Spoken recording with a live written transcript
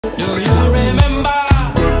Do you remember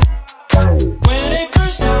when it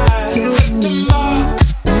first died? September,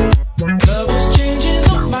 love was changing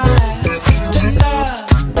the minds to love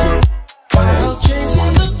while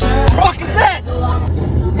chasing the clouds. What is this?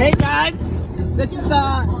 Hey guys, this is the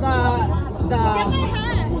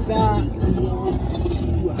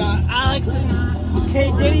Alex and K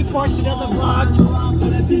Diddy portion of the vlog.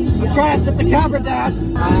 I'm trying to set the camera down.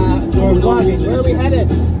 So we're vlogging. Where are we headed?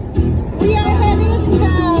 We are heading to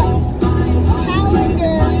Calendar.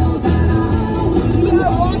 We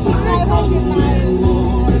are walking 500 miles.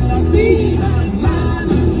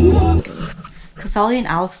 Kasali and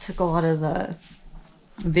Alex took a lot of the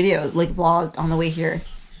video, like vlogged on the way here.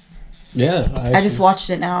 Yeah. I just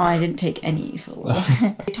watched it now. I didn't take any. So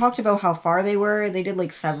they talked about how far they were. They did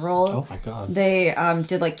like several. Oh my god. They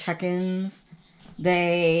did like check-ins.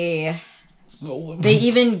 They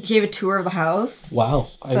even gave a tour of the house. Wow.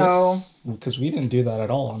 So because we didn't do that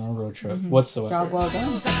at all on our road trip whatsoever. Job well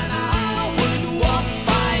done.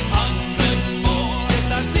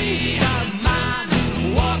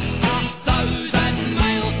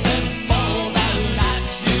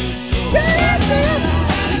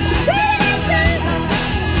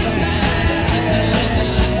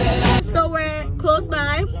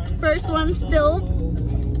 First one still,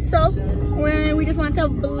 so we just want to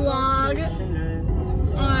vlog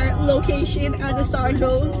our location as the star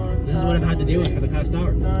goes. This is what I've had to deal with for the past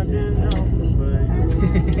hour.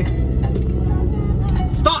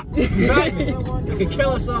 Stop! Driving! You can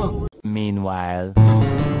kill us all. Meanwhile,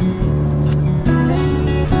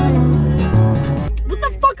 what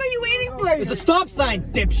the fuck are you waiting for? It's a stop sign,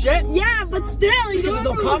 dipshit! Yeah, but still, Just because there's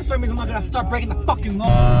no cops there means I'm not gonna start breaking the fucking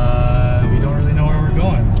law. We don't really know where we're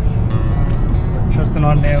going. Trusting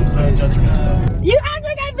on Nam's judgment. You act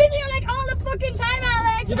like I've been here like all the fucking time,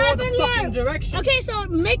 Alex. You know I've the been fucking here. direction. Okay, so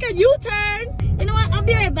make a U-turn. You know what? I'll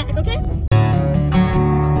be right back, okay?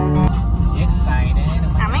 You excited?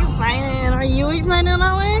 I'm excited. Are you excited,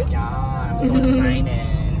 Alex? Yeah, I'm so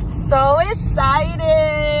excited. So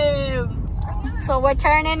excited. So we're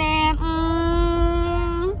turning in.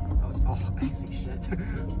 Oh, I see shit.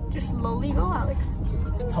 Just slowly go, Alex.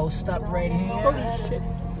 Post up right here. Holy shit.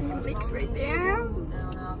 Mix right there.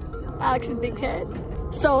 Alex's big head.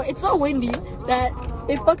 So it's so windy that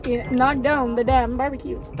it fucking knocked down the damn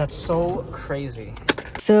barbecue. That's so crazy.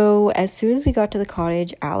 So as soon as we got to the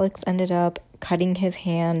cottage, Alex ended up cutting his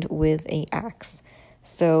hand with an axe.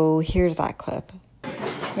 So here's that clip.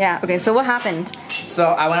 Yeah, okay, so what happened?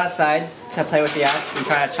 So I went outside to play with the axe and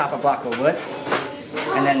try to chop a block of wood.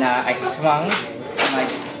 And then I swung and like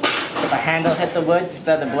the handle hit the wood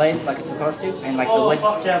instead of the blade like it's supposed to, and like the wood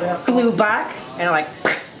flew back and like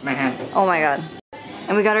my hand. Oh my god.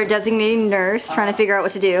 And we got our designated nurse trying to figure out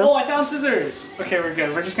what to do. Oh, I found scissors! Okay, we're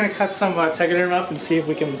good. We're just gonna cut some Tegaderm up and see if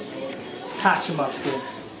we can patch him up good.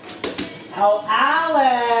 Oh,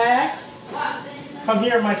 Alex! Come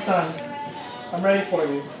here, my son. I'm ready for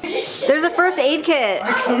you. There's a first aid kit.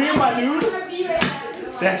 Alright, come here, my dude.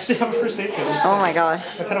 They actually have a first aid kit. Oh my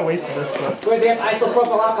gosh. I kind of wasted this, but... Wait, they have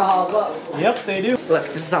isopropyl alcohol as well. Yep, they do. Look,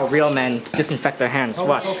 this is how real men disinfect their hands.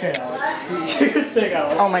 Watch. Okay, Alex. Do your thing,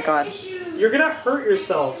 Alex. Oh my god. You're gonna hurt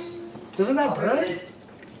yourself. Doesn't that burn?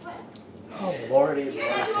 Oh, lordy.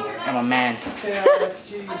 I'm a man. Okay,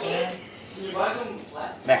 Alex, jeez, man.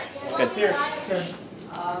 There, good. Here.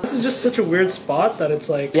 This is just such a weird spot that it's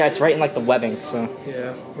like... Yeah, it's right in like the webbing, so...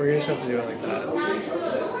 Yeah, we're gonna just have to do it like that.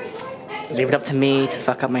 Leave it up to me to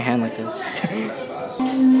fuck up my hand like this.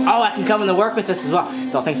 Oh, I can come into work with this as well.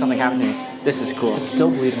 They'll think something happened to me. This is cool. It's still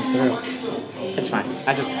bleeding through. It's fine.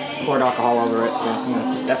 I just poured alcohol over it, so you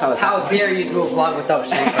know, that's how this How happens. dare you do a vlog without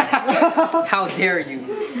shaving? How dare you?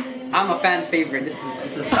 I'm a fan favorite. This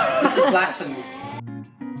is blasphemy.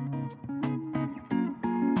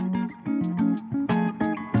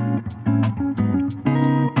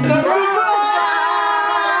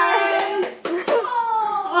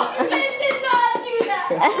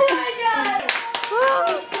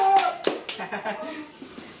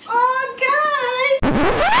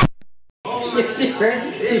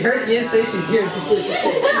 She heard you say she's here. She's here.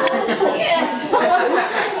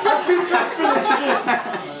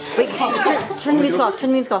 Wait, turn the music off. Turn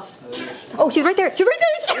the music off. Oh, she's right there. She's right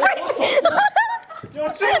there. She's right there. Yo,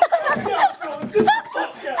 shut the fuck up, bro. Shut the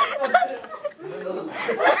fuck up.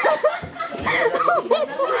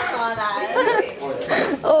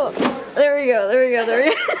 Oh, there we go. There we go. There we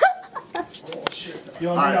go. Yo,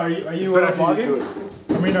 Amina, are you vlogging?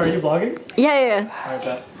 Amina, are you vlogging? Yeah, yeah, yeah. Alright,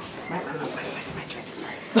 bet.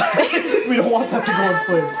 We don't want that to go in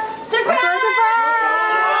place. Surprise!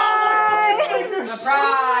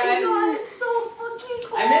 Surprise! Oh my god, it's so fucking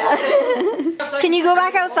cool. Can you go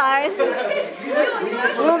back outside?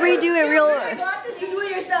 We'll redo it real. Glasses, you do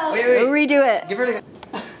it yourself. We'll redo it. Give her the.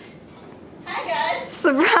 Hi guys.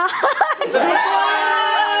 Surprise!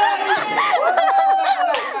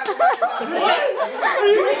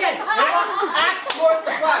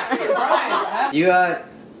 You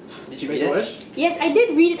did you read it? Yes, I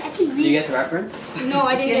did read it. I can read. Did you get the reference? No,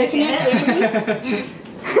 I didn't. Can you explain it,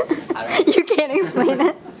 please? You can't explain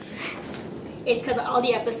it. It's because all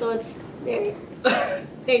the episodes they're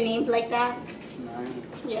named like that.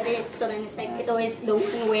 Yeah, so then it's like it's always the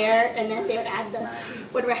when where, and then they would add the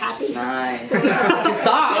when we're happy. Nice.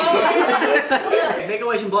 Stop! Make a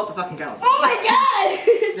wish and blow up the fucking candles. Oh my god!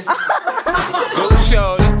 Go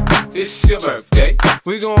shorty, it's your birthday.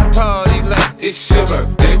 We gon' party like it's your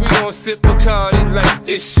birthday. We gon' sip a party like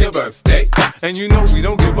it's your birthday. And you know we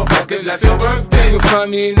don't give a fuck, it's not your birthday. You'll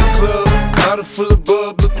find me in the club, bottle full of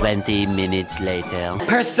bubble. 20 minutes later.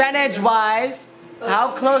 Percentage-wise,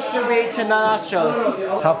 how close are we to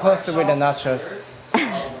nachos? How close are we to nachos?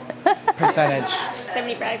 Percentage.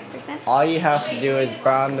 75%. All you have to do is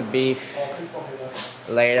brown the beef,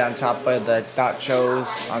 lay it on top of the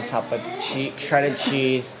nachos, on top of the shredded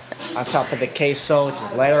cheese, on top of the queso,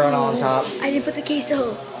 just layer it on top. I didn't put the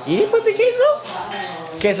queso. You didn't put the queso?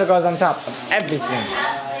 Queso goes on top of everything.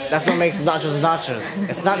 That's what makes nachos nachos.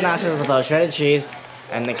 It's not nachos without shredded cheese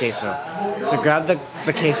and the queso. So grab the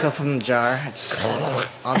queso from the jar, just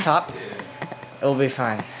on top. It will be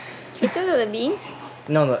fine. Quesos or the beans?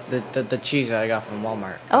 No, the cheese that I got from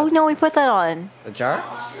Walmart. Oh no, we put that on. The jar?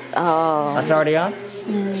 Oh. That's already on?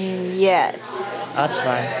 Yes. That's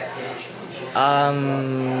fine.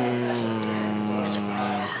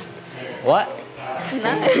 What?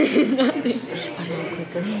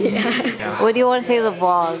 What do you want to say to the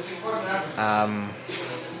vlog?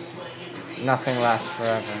 Nothing lasts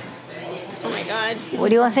forever. Oh my god. What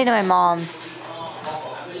do you want to say to my mom?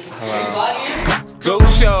 Go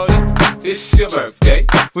shorty, it's your birthday.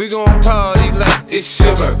 We gon' party like it's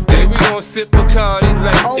your birthday. We gon' sip a party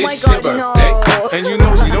like Oh my it's your God, birthday. no. And you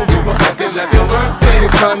know we don't give a fuck, it's not your birthday. You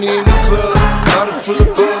find me in the club, bottle full of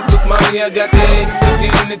bug. Look, mommy, I got the eggs, I'm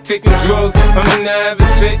getting to taking drugs. I'm in there having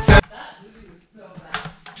sex.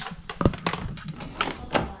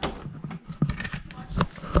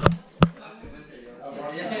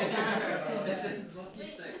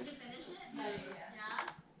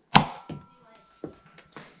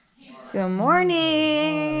 Good morning.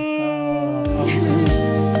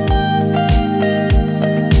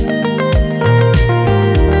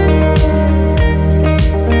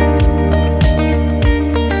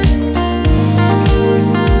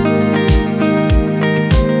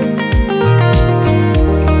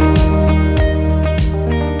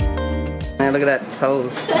 Man, look at that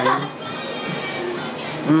toast, man.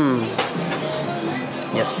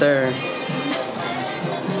 Yes, sir.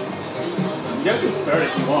 You guys can start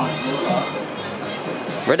if you want.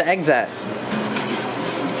 Where the eggs at?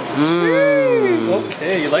 It's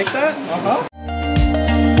okay. You like that? Uh-huh.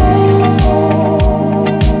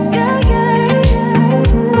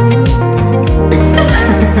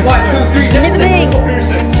 One, two, three, Nip thing.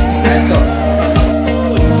 Piercing. let's go.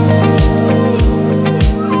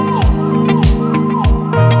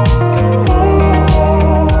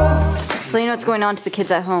 So you know what's going on to the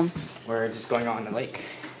kids at home? We're just going out on the lake.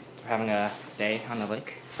 We're having a day on the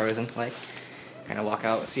lake, frozen lake. Kind of walk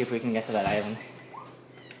out, see if we can get to that island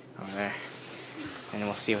over there, and then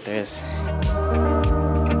we'll see what there is.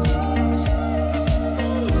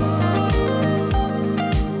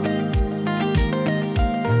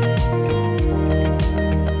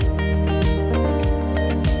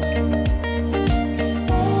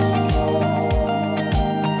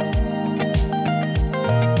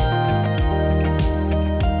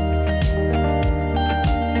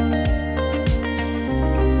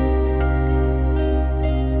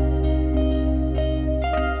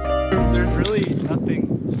 There's really nothing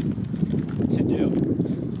to do.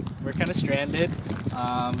 We're kind of stranded.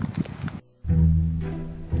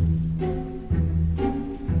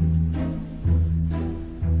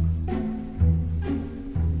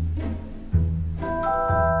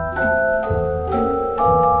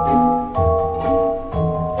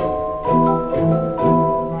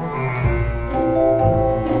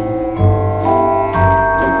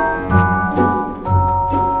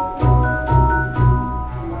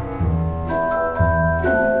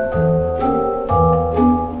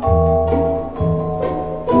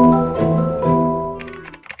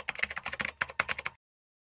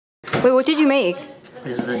 Wait, what did you make?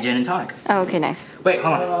 This is a gin and tonic. Oh, okay, nice. Wait,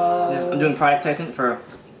 hold on. I'm doing product placement for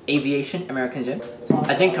Aviation American Gin,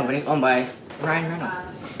 a gin company owned by Ryan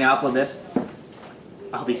Reynolds. May I upload this?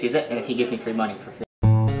 I hope he sees it, and he gives me free money for free.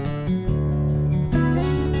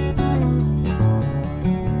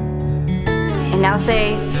 And now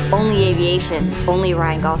say only aviation, only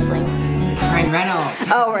Ryan Gosling. Ryan Reynolds.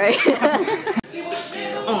 Oh, right.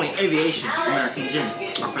 Only aviation, American Gym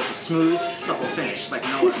offers a smooth, supple finish like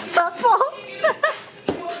no other. Supple.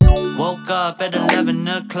 Woke up at 11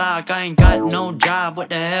 o'clock, I ain't got no job, what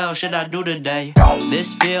the hell should I do today?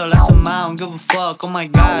 This feel like some I don't give a fuck, oh my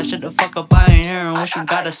god, shut the fuck up, I ain't hearing what you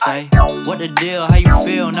gotta say. What the deal, how you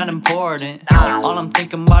feel, not important. All I'm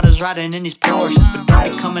thinking about is riding in these Porsches, but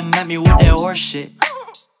don't be coming at me with that horse shit.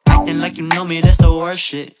 Acting like you know me, that's the worst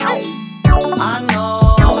shit. I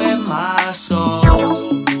know in my soul,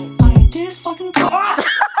 like this fucking car.